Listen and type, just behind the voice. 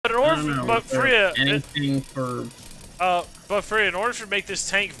But in order, anything for. But Freya, in order to make this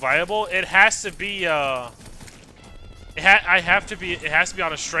tank viable, it has to be it has to be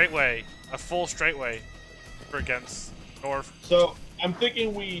on a straightway, a full straightway, for against North. So I'm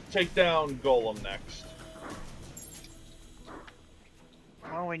thinking we take down Golem next.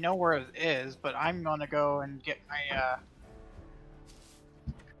 Well, we know where it is, but I'm gonna go and get my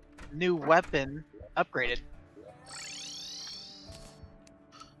new weapon upgraded.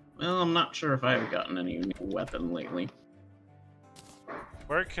 Well, I'm not sure if I've gotten any new weapon lately.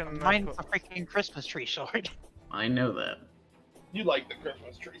 Where can mine's a freaking Christmas tree sword? I know that. You like the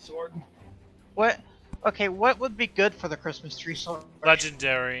Christmas tree sword? What? Okay, what would be good for the Christmas tree sword?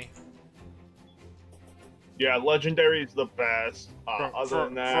 Legendary. Yeah, legendary is the best. Other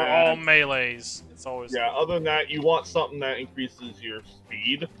than that, for all melees, it's always. Yeah, other than that, you want something that increases your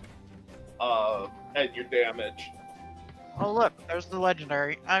speed, and your damage. Oh look, there's the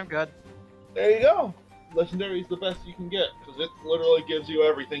legendary. I'm good. There you go. Legendary is the best you can get because it literally gives you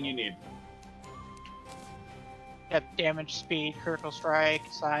everything you need. Yep, damage, speed, critical strike,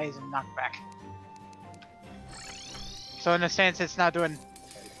 size, and knockback. So in a sense, it's not doing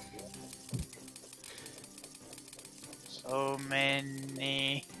so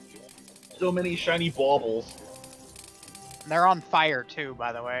many shiny baubles. They're on fire too,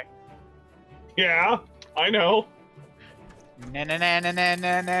 by the way. Yeah, I know. Na na na na na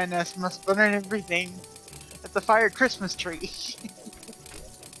na na na, must burn everything. It's a fire Christmas tree.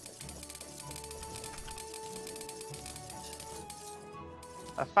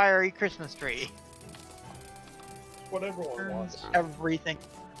 A fiery Christmas tree. What everyone Burns wants. everything.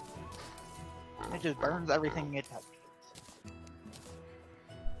 It just burns everything it touches.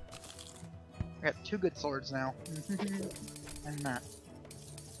 I got 2 good swords now. And that.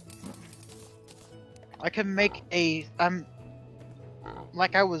 I can make a.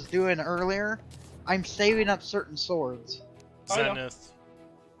 Like I was doing earlier, I'm saving up certain swords. Zenith.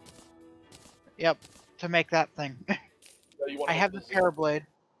 Yep, to make that thing. I have the Terrorblade.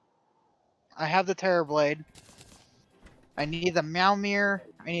 I have the Terrorblade. I need the Malmir.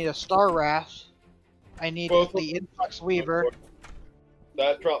 I need a Star Wrath. I need the Influx Weaver.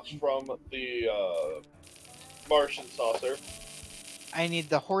 That drops from the Martian Saucer. I need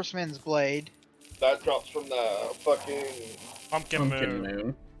the Horseman's Blade. That drops from the fucking Pumpkin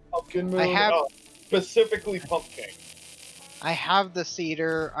Moon. Pumpkin Moon. I have specifically Pumpkin. I have the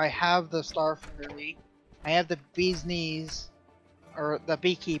Cedar. I have the Star Fury. I have the Bee's Knees, or the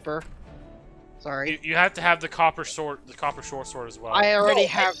Beekeeper. Sorry. You have to have the copper sword, short sword as well. I already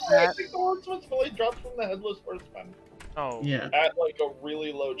have that. I think the Horseman's Blade drops from the Headless Horseman. Oh. Yeah. At like a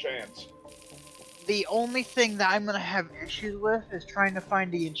really low chance. The only thing that I'm gonna have issues with is trying to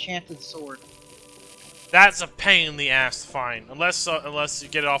find the enchanted sword. That's a pain in the ass to find, unless you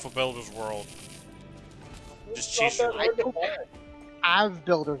get it off of Builder's World. Just cheat your I don't have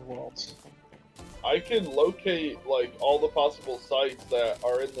Builder's Worlds. I can locate like all the possible sites that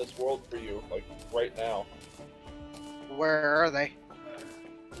are in this world for you, like right now. Where are they?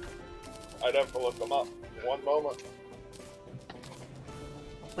 I'd have to look them up. One moment.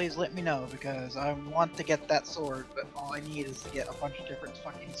 Please let me know, because I want to get that sword, but all I need is to get a bunch of different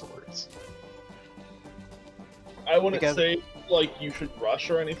fucking swords. I wouldn't say like you should rush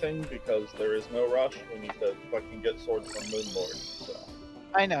or anything, because there is no rush. We need to fucking get swords from Moonlord. So.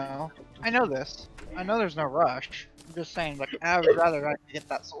 I know this. I know there's no rush. I'm just saying, like, I would rather not get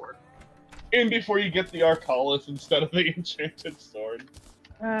that sword. And before you get the Arcalis instead of the enchanted sword.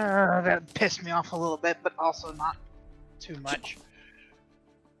 That pissed me off a little bit, but also not too much.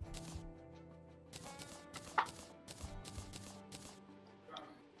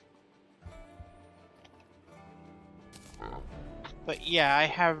 But yeah, I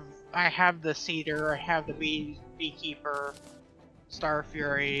have the Cedar, I have the Beekeeper, Star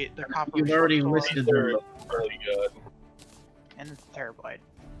Fury, the Copper. You've already listed them. Really good. And the Terrorblade.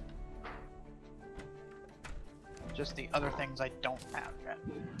 Just the other things I don't have yet.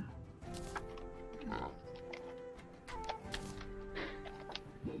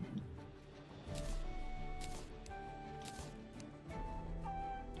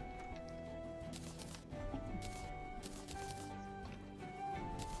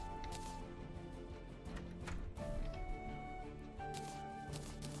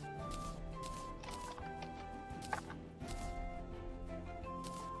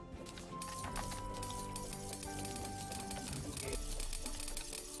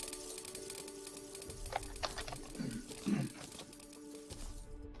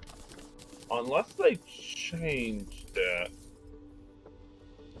 Unless they changed it.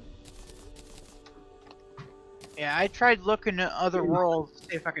 Yeah, I tried looking at other worlds,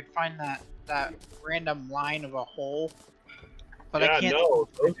 see if I could find that random line of a hole. But yeah, I can't. no,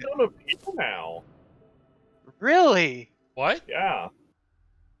 there's none of people now. Really? What? Yeah.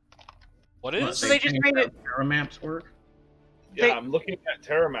 What What, is? So they just changed made how it. Terra maps work? Yeah, They- I'm looking at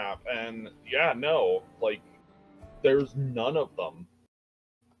Terramap, and yeah, no, like, there's none of them.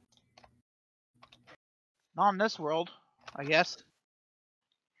 Not in this world, I guess.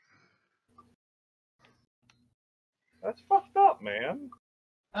 That's fucked up, man.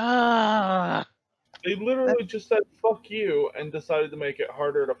 Ah. They literally just said fuck you and decided to make it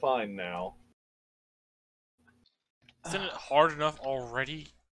harder to find now. Isn't it hard enough already?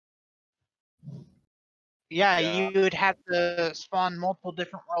 Yeah, Yeah. you would have to spawn multiple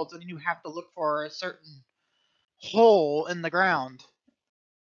different worlds, and you have to look for a certain hole in the ground.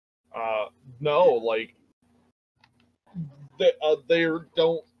 No, like they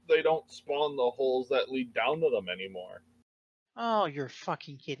don't spawn the holes that lead down to them anymore Oh, you're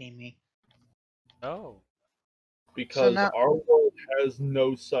fucking kidding me. No. because now- our world has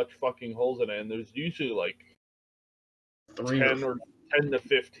no such fucking holes in it, and there's usually like 3 or 10 or 10 to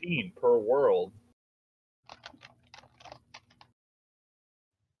 15 per world.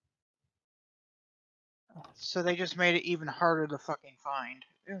 So they just made it even harder to fucking find.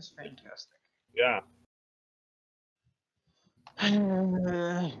 It was fantastic. Yeah,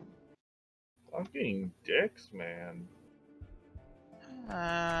 fucking dicks, man.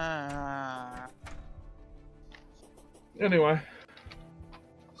 Anyway,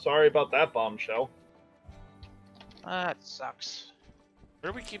 sorry about that bombshell. That sucks.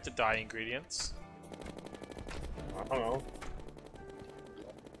 Where do we keep the dye ingredients? I don't know.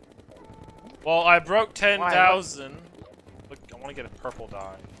 Well, I broke 10,000. Look, I want to get a purple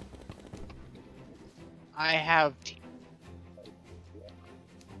dye. I have.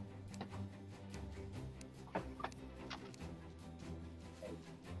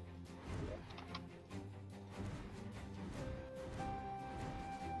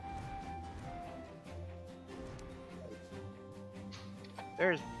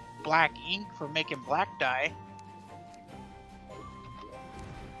 There's black ink for making black dye.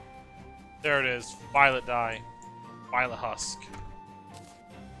 There it is. Violet dye. Violet husk.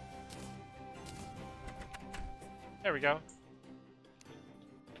 There we go.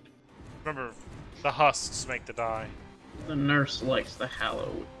 Remember, the husks make the dye. the nurse likes the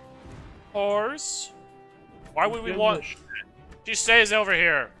hallowed. Horse? Why would we Give want... a shit. She stays over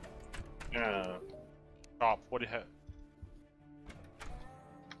here. Yeah. Stop. What do you have?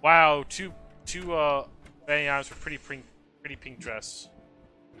 Wow, two Fanny eyes with pretty pink dress.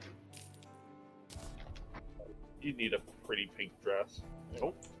 You need a pretty pink dress.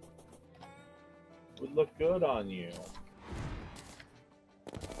 Nope. Would look good on you.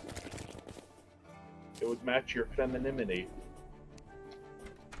 It would match your femininity.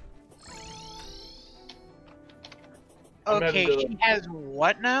 I'm Okay, heading to she has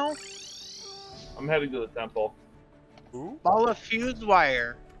what now? I'm heading to the temple. Who? Ball of fuse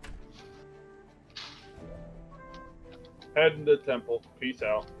wire. Heading to the temple. Peace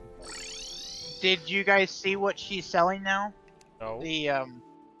out. Did you guys see what she's selling now? No. The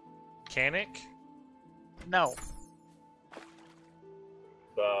Mechanic? no.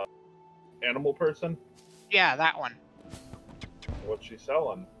 The animal person? Yeah, that one. What's she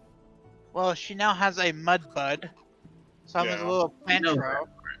selling? Well, she now has a mud bud. So I'm Yeah. a little No. plantro.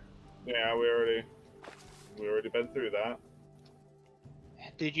 Yeah, we already been through that.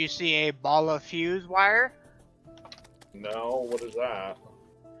 Did you see a ball of fuse wire? No, what is that?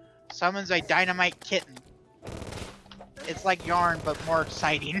 Summons a dynamite kitten. It's like yarn, but more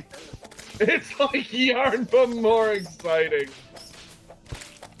exciting. It's like yarn, but more exciting.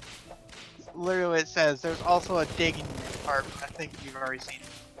 Literally, it says there's also a digging part. I think you've already seen it.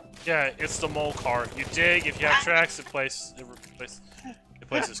 Yeah, it's the mole cart. You dig, if you have tracks, it places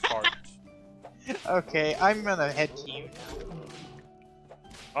cards. Okay, I'm on the head team.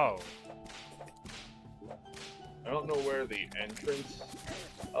 Oh. I don't know where the entrance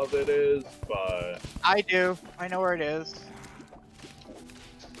of it is, but I do. I know where it is.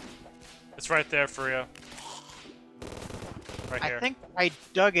 It's right there for you. Right here. I think I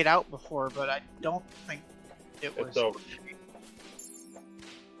dug it out before, but I don't think it was. it's over.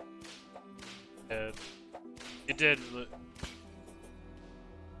 You did.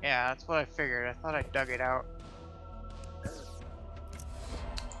 Yeah, that's what I figured. I thought I dug it out.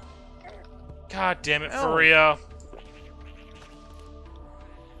 God damn it, Oh. Faria.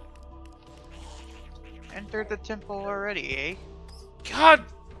 Entered the temple already, eh? God!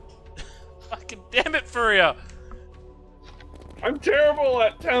 Fucking damn it, Faria! I'm terrible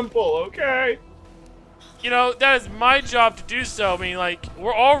at temple, okay? you know, that is my job to do so. I mean, like,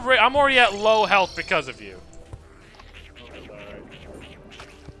 I'm already at low health because of you.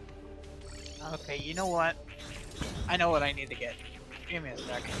 Okay, you know what? I know what I need to get. Give me a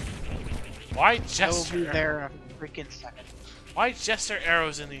second. Why I will Jester? be there in a freaking second. Why Jester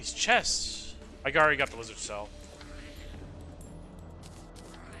arrows in these chests? I already got the lizard cell.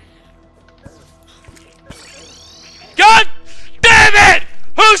 God damn it!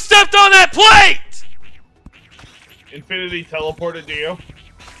 Who stepped on that plate? Infinity teleported to you.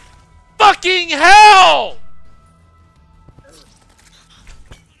 Fucking hell!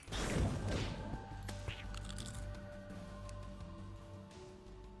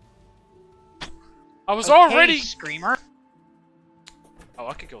 I was already Screamer. Oh,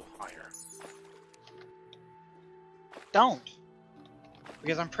 I could go higher. Don't.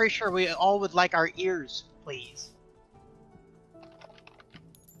 Because I'm pretty sure we all would like our ears, please.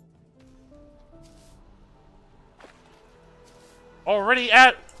 Already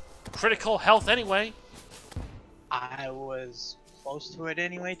at critical health anyway. I was close to it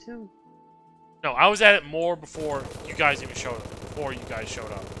anyway, too. No, I was at it more before you guys even showed up. Before you guys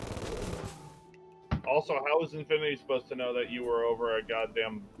showed up. Also, how was Infinity supposed to know that you were over a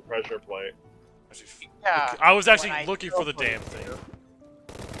goddamn pressure plate? Yeah, I was actually when I looking for the teleported damn thing.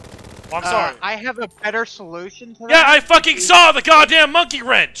 Well, I'm sorry. I have a better solution to that. Yeah, I fucking saw the goddamn monkey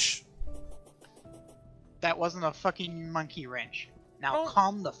wrench! That wasn't a fucking monkey wrench. Now Oh.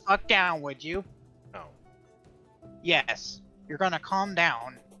 calm the fuck down, would you? No. Yes, you're gonna calm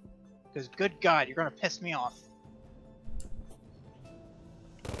down. Because good God, you're gonna piss me off.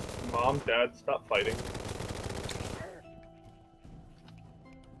 Mom, Dad, stop fighting.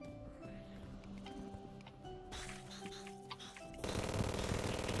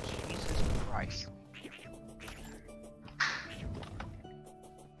 Jesus Christ.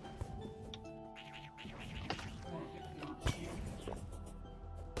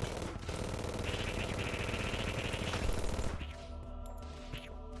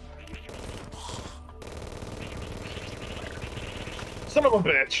 Son of a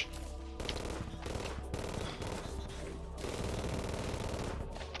bitch!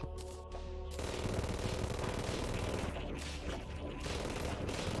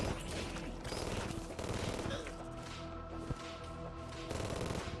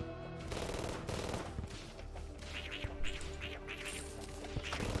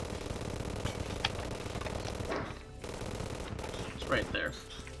 It's right there.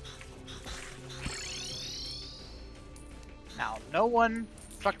 Now, no one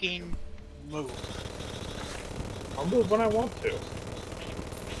fucking move. I'll move when I want to.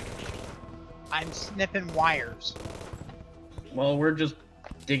 I'm snipping wires. Well, we're just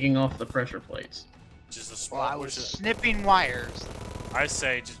digging off the pressure plates. Which is a Well, small. I was snipping wires. I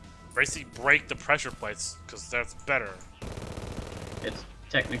say just basically break the pressure plates, because that's better. It's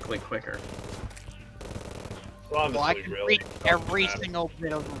technically quicker. So honestly, Well, I can really, read it doesn't every matter. single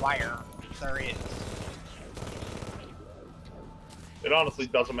bit of the wire there is. It honestly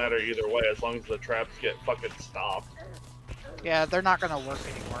doesn't matter either way, as long as the traps get fucking stopped. Yeah, they're not gonna work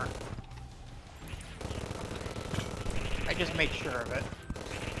anymore. I just made sure of it.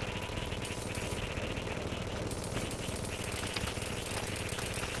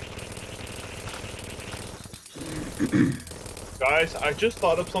 Guys, I just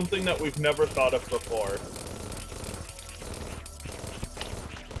thought of something that we've never thought of before.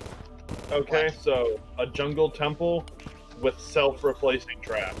 Okay, What? so a jungle temple with self-replacing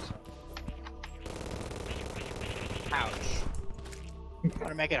traps. Ouch.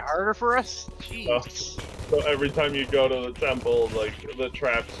 Wanna make it harder for us? Jeez. So every time you go to the temple, like, the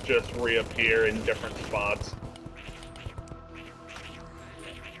traps just reappear in different spots.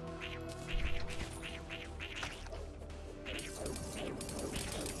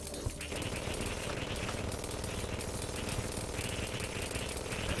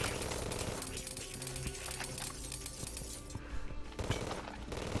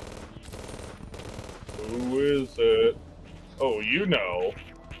 Who is it? Oh, you know.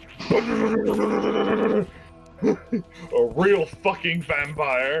 A real fucking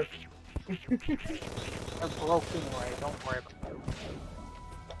vampire. They're broken away, don't worry about it.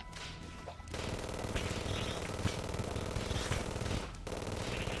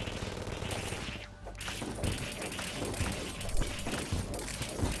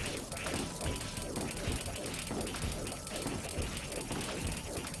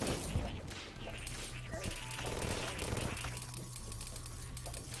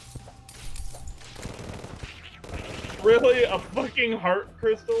 Really? A fucking heart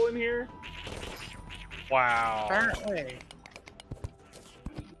crystal in here? Wow. Apparently.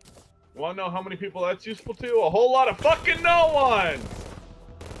 You wanna know how many people that's useful to? A whole lot of fucking no one!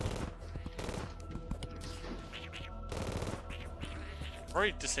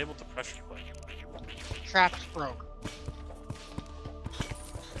 Already disabled the pressure plate. Traps broke.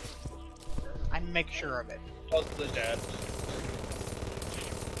 I make sure of it. Just the dead.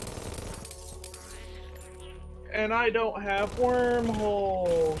 And I don't have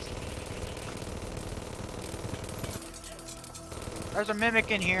wormholes. There's a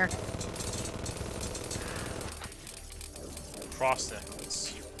mimic in here. Frost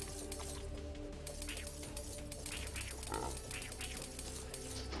emeralds.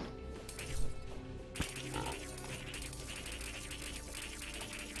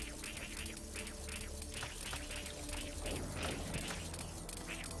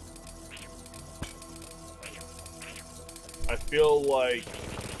 I feel like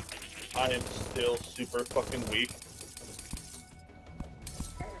I am still super fucking weak.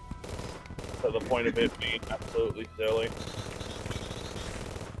 To the point of it being absolutely silly.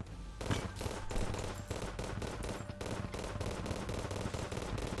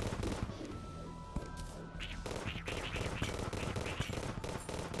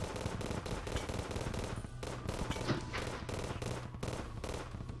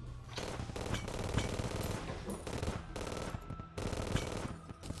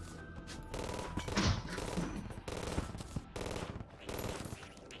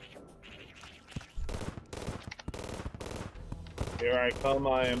 Here I come,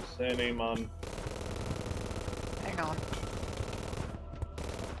 I am Cinnamon. Hang on.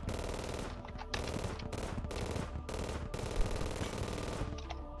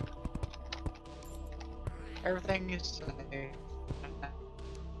 Everything you say.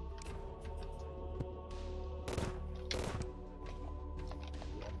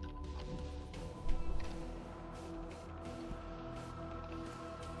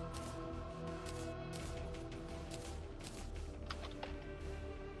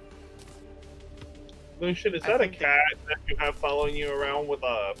 Lucian, is that a cat that you have following you around with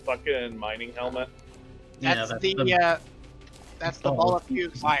a fucking mining helmet? That's that's the bullet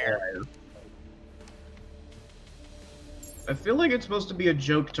fuse fire. I feel like it's supposed to be a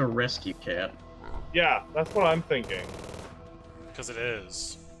joke to rescue Cat. Yeah, that's what I'm thinking. Because it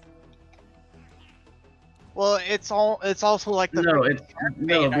is. Well, it's also like the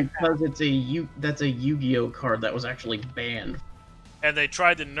because that's a Yu-Gi-Oh card that was actually banned. And they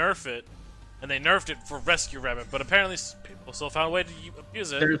tried to nerf it, and they nerfed it for Rescue Rabbit, but apparently people still found a way to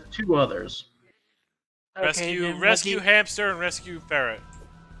abuse it. There's two others. Rescue Hamster and Rescue Ferret.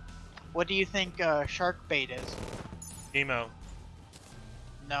 What do you think shark bait is? Emo.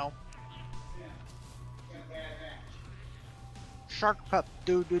 No. Shark pup.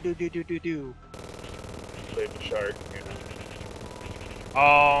 Do. Baby shark.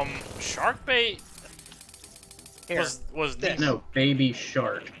 Shark bait Here. was This. No, baby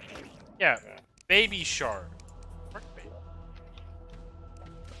shark. Yeah, baby shark. Shark bait.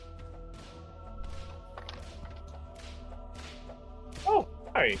 Oh,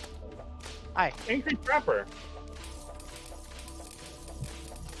 hi. Hi. Angry Trapper.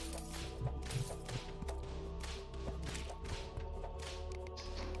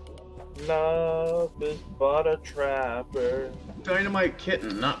 Love is but a trapper. Dynamite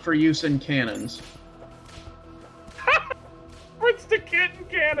kitten, not for use in cannons. What's the kitten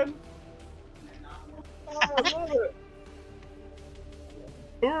cannon? Oh, I love it.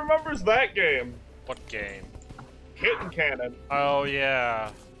 Who remembers that game? What game? Kitten cannon. Oh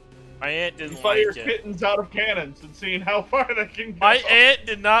yeah. My aunt You didn't fire like it. kittens out of cannons and seeing how far they can go. My aunt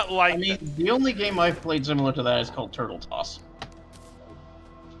did not like it. The only game I've played similar to that is called Turtle Toss.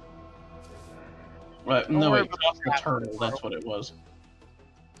 No, wait, Toss the Turtle, that's what it was.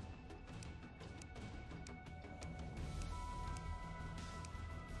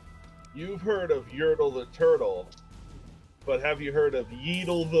 You've heard of Yertle the Turtle, but have you heard of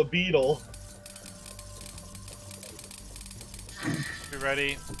Yeetle the Beetle? You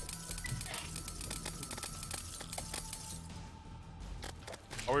ready?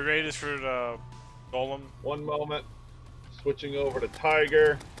 Are we ready for the Golem? One moment. Switching over to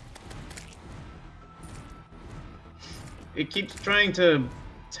Tiger. It keeps trying to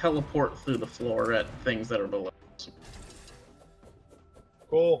teleport through the floor at things that are below us.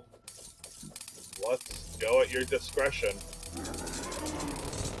 Cool. Let's go at your discretion.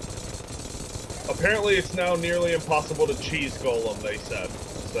 Apparently it's now nearly impossible to cheese Golem, they said.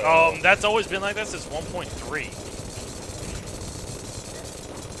 So, That's always been like that since 1.3.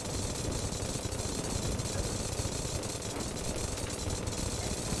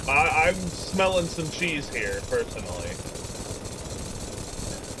 I'm smelling some cheese here, personally.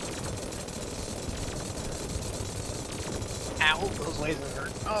 those lasers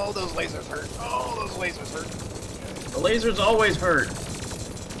hurt. Oh, those lasers hurt. Oh, those lasers hurt. The lasers always hurt.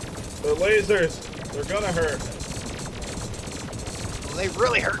 The lasers, they're gonna hurt. Well, they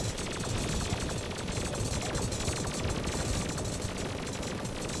really hurt.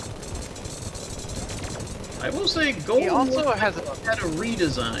 I will say, He Golem also has had a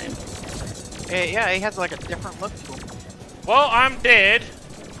redesign. yeah, he has like a different look to him. Well, I'm dead.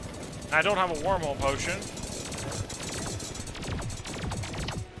 I don't have a wormhole potion.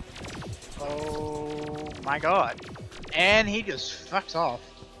 Oh my god. And he just fucks off.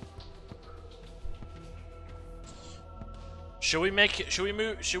 Should we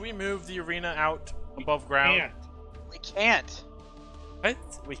move the arena out above ground? We can't. What?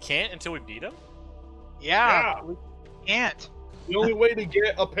 We can't until we beat him? Yeah. We can't. The only way to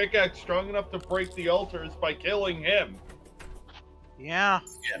get a pickaxe strong enough to break the altar is by killing him. Yeah.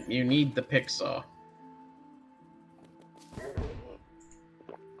 Yeah, you need the pick saw.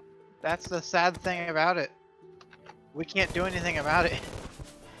 That's the sad thing about it. We can't do anything about it.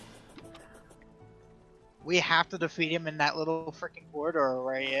 We have to defeat him in that little freaking corridor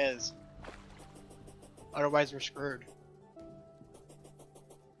where he is. Otherwise, we're screwed.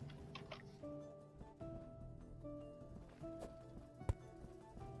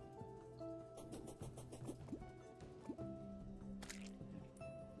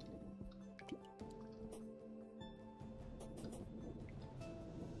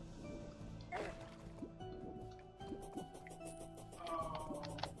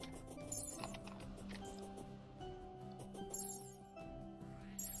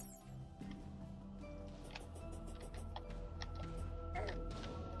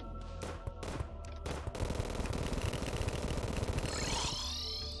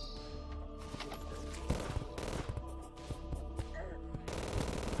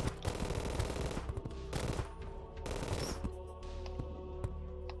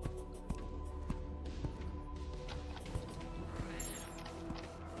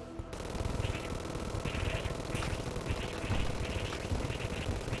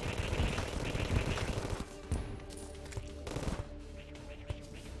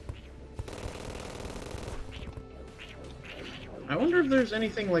 I wonder if there's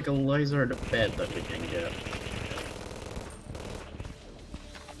anything like a lizard bed that we can get.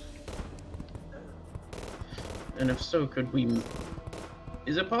 And if so, could we...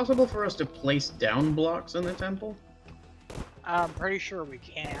 Is it possible for us to place down blocks in the temple? I'm pretty sure we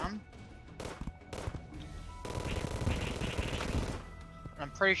can.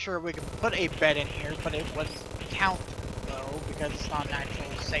 I'm pretty sure we can put a bed in here, but it wouldn't count, though, because it's not an actual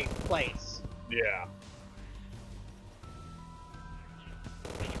safe place. Yeah.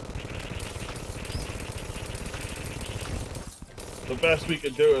 The best we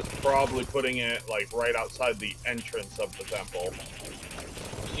could do is probably putting it, like, right outside the entrance of the temple.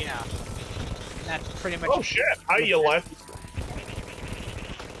 Yeah. That's pretty much... Oh shit! How you left?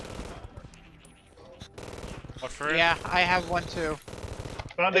 What for? Yeah, I have one too.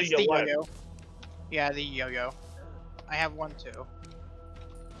 Found It's a the yo-yo. yo-yo. Yeah, the yo-yo. I have one too.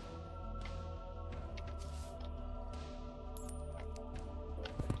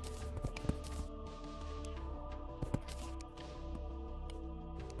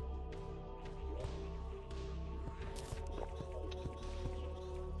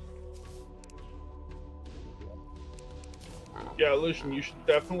 Yeah, Lucian, you should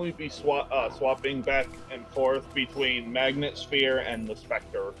definitely be swapping back and forth between Magnet Sphere and the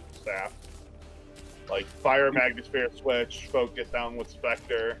Spectre staff. Like, fire Magnet Sphere switch, focus down with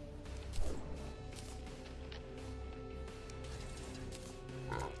Spectre.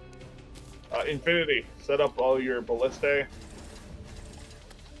 Infinity, set up all your ballistae.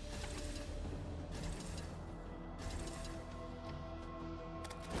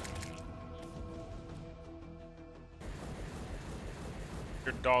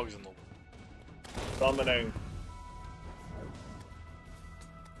 Your dog's in the... Summoning.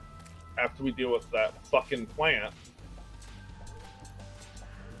 After we deal with that fucking plant.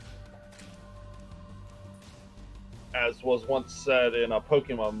 As was once said in a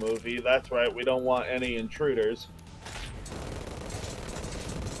Pokemon movie, that's right, we don't want any intruders.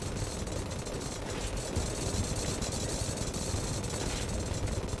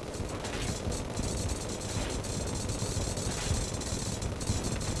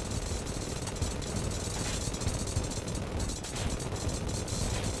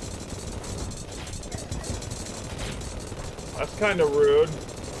 That's kind of rude.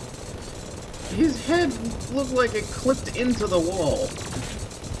 His head looked like it clipped into the wall.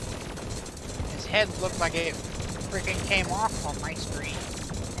 His head looked like it freaking came off on my screen.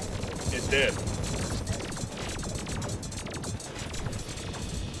 It did.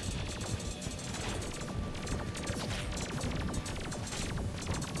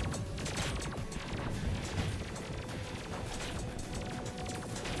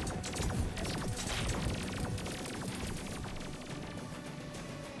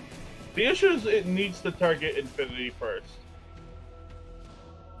 The issue is it needs to target Infinity first.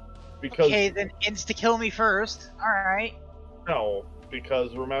 Because Okay, then insta-kill me first. Alright. no,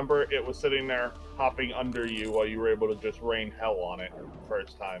 because remember, it was sitting there hopping under you while you were able to just rain hell on it the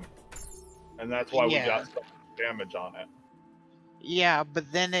first time. And that's why we got some damage on it. Yeah,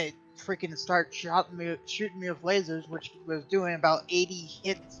 but then it freaking started shooting me with lasers, which was doing about 80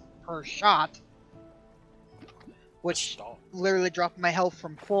 hits per shot. Which literally dropped my health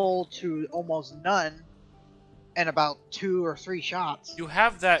from full to almost none in about 2 or 3 shots. You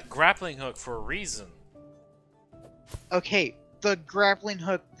have that grappling hook for a reason. Okay, the grappling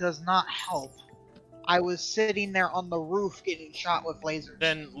hook does not help. I was sitting there on the roof getting shot with lasers.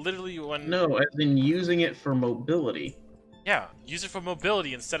 Then literally when... No, as in using it for mobility. Yeah, use it for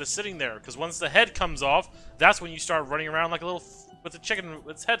mobility instead of sitting there, because once the head comes off, that's when you start running around like a little... with the chicken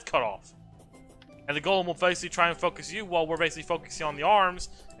with its head cut off. And the golem will basically try and focus you while we're basically focusing on the arms,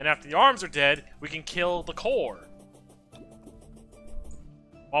 and after the arms are dead, we can kill the core.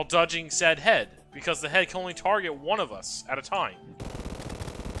 While dodging said head, because the head can only target one of us at a time.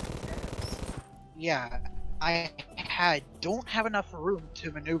 Yeah, I don't have enough room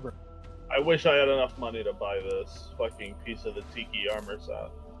to maneuver. I wish I had enough money to buy this fucking piece of the Tiki armor set.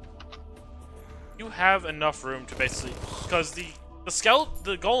 You have enough room to basically... because the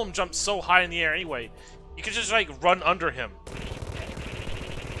golem jumps so high in the air anyway, you can just, like, run under him.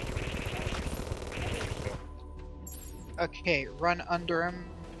 Okay, run under him.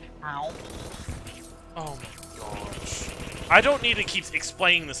 Ow. Oh my gosh. I don't need to keep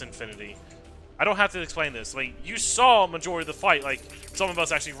explaining this, Infinity. I don't have to explain this. Like, you saw majority of the fight, like, some of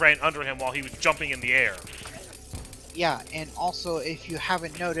us actually ran under him while he was jumping in the air. Yeah, and also, if you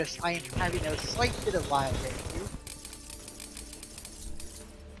haven't noticed, I am having a slight bit of lag here.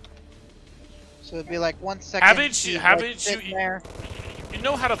 So it'd be like 1 second. You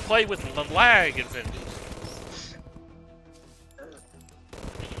know how to play with the lag, Infinity.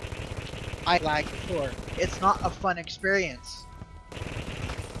 I lagged before. It's not a fun experience.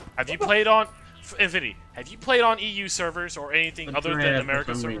 Have you played on... Infinity, have you played on EU servers or anything other than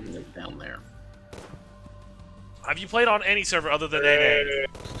American servers? Down there. Have you played on any server other than NA?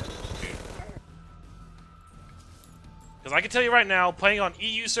 Because I can tell you right now, playing on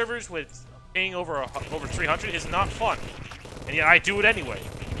EU servers with paying over 300 is not fun. And yet I do it anyway.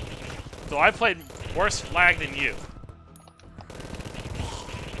 So I played worse lag than you.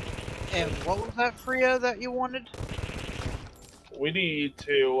 And what was that, Freya, that you wanted? We need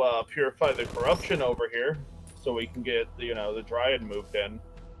to purify the corruption over here, so we can get the Dryad moved in.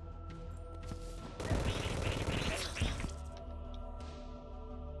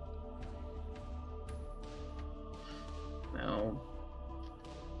 No.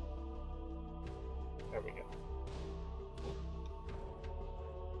 There we go.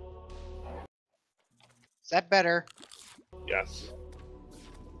 Is that better? Yes.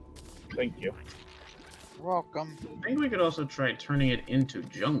 Thank you. You're welcome. I think we could also try turning it into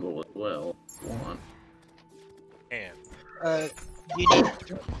jungle as well. If you want. And You need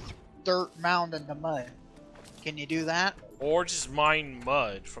dirt mound in the mud. Can you do that? or just mine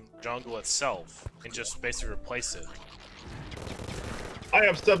mud from the jungle itself and just basically replace it. I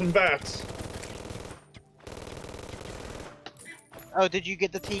have 7 bats. Oh, did you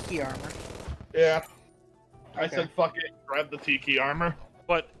get the tiki armor? Yeah. I Okay. said fuck it, grab the tiki armor.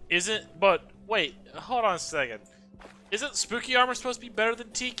 But wait, hold on a second. Isn't spooky armor supposed to be better than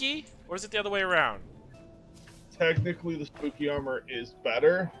tiki? Or is it the other way around? Technically, the spooky armor is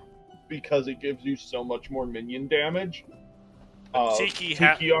better because it gives you so much more minion damage.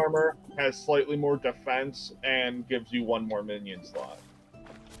 Tiki armor has slightly more defense and gives you 1 more minion slot.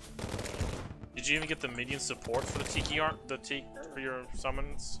 Did you even get the minion support for the tiki for your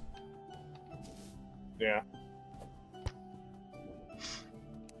summons? Yeah.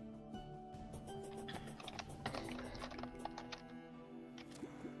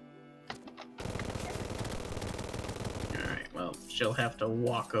 Alright, well, she'll have to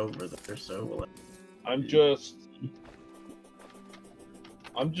walk over there, so we'll... I'm just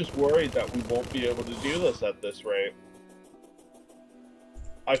worried that we won't be able to do this at this rate.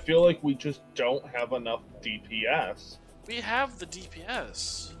 I feel like we just don't have enough DPS. We have the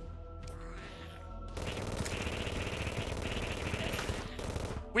DPS.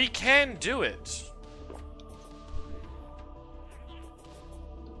 We can do it.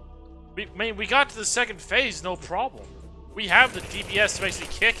 We got to the 2nd phase, no problem. We have the DPS to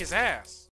basically kick his ass.